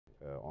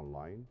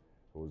online,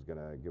 who's going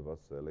to give us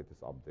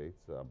latest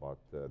updates about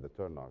the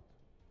turnout.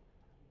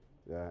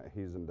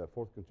 He's in the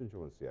 4th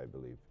constituency, I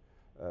believe.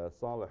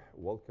 Saleh,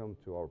 welcome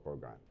to our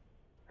program.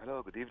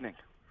 Hello, good evening.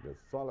 Yes,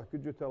 Saleh,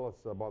 could you tell us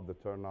about the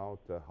turnout?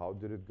 How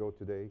did it go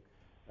today?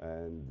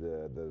 And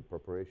the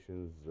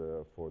preparations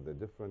for the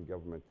different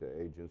government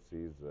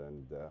agencies,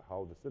 and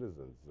how the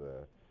citizens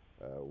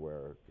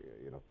were,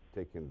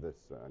 taking this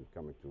and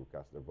coming to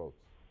cast their votes.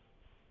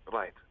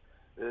 Right.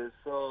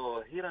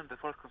 So here in the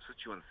 4th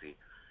constituency,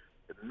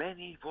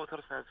 many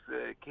voters have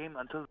came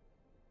until.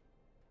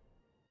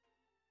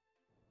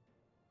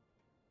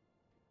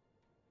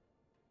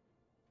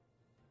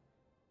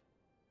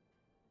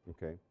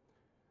 Okay.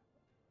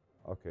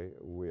 Okay,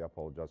 we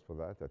apologize for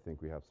that. I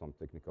think we have some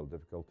technical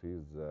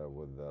difficulties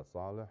with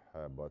Saleh,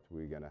 but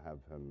we're going to have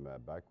him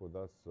back with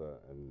us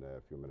in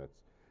a few minutes.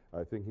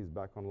 I think he's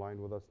back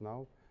online with us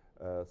now.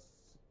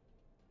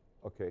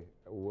 Okay,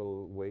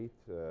 we'll wait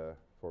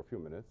for a few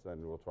minutes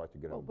and we'll try to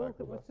get him back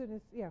with us.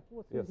 Yes,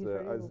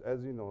 as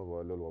you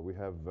know, Lulwa, we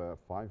have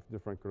 5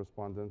 different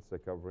correspondents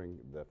covering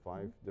the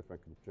 5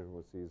 different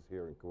constituencies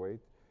here in Kuwait.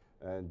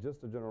 And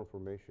just a general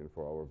information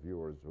for our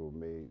viewers who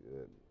may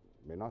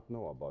not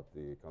know about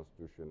the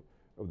Constitution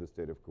of the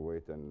state of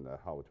Kuwait and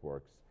how it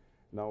works.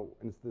 Now,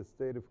 in the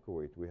state of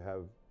Kuwait, we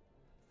have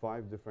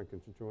 5 different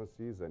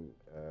constituencies, and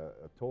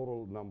a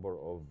total number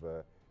of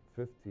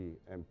 50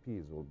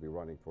 MPs will be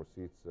running for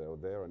seats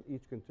there, and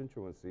each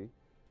constituency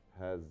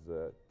has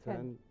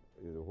 10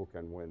 who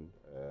can win,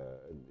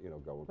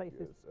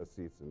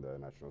 seats in the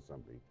National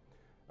Assembly.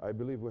 I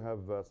believe we have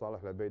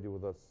Saleh ALObaidi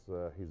with us.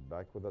 He's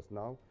back with us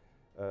now.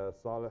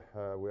 Saleh,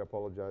 we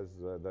apologize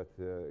that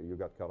you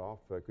got cut off.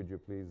 Could you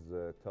please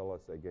tell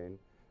us again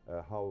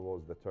how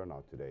was the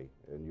turnout today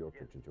in your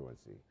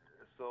constituency?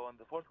 So in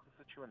the 4th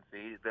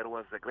constituency, there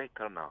was a great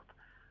turnout.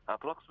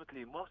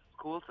 Approximately most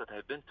schools that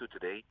I've been to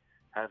today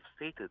have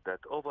stated that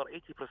over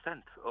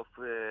 80% of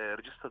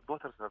registered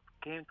voters have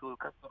came to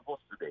cast their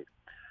votes today.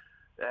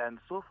 And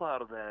so far,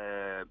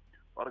 the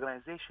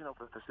organization of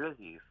the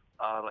facilities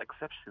are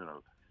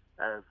exceptional,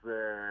 as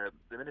the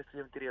Ministry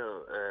of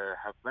Interior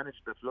have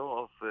managed the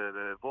flow of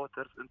the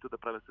voters into the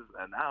premises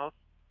and out,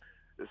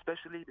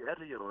 especially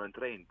earlier on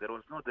train. There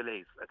was no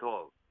delays at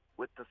all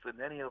with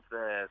any of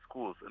the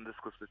schools in this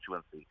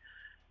constituency.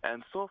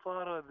 And so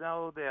far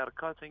now they are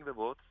counting the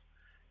votes,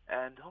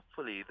 and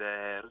hopefully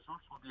the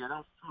results will be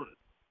announced soon.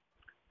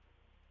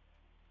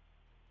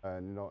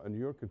 And in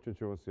your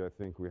constituency, I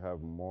think we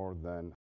have more than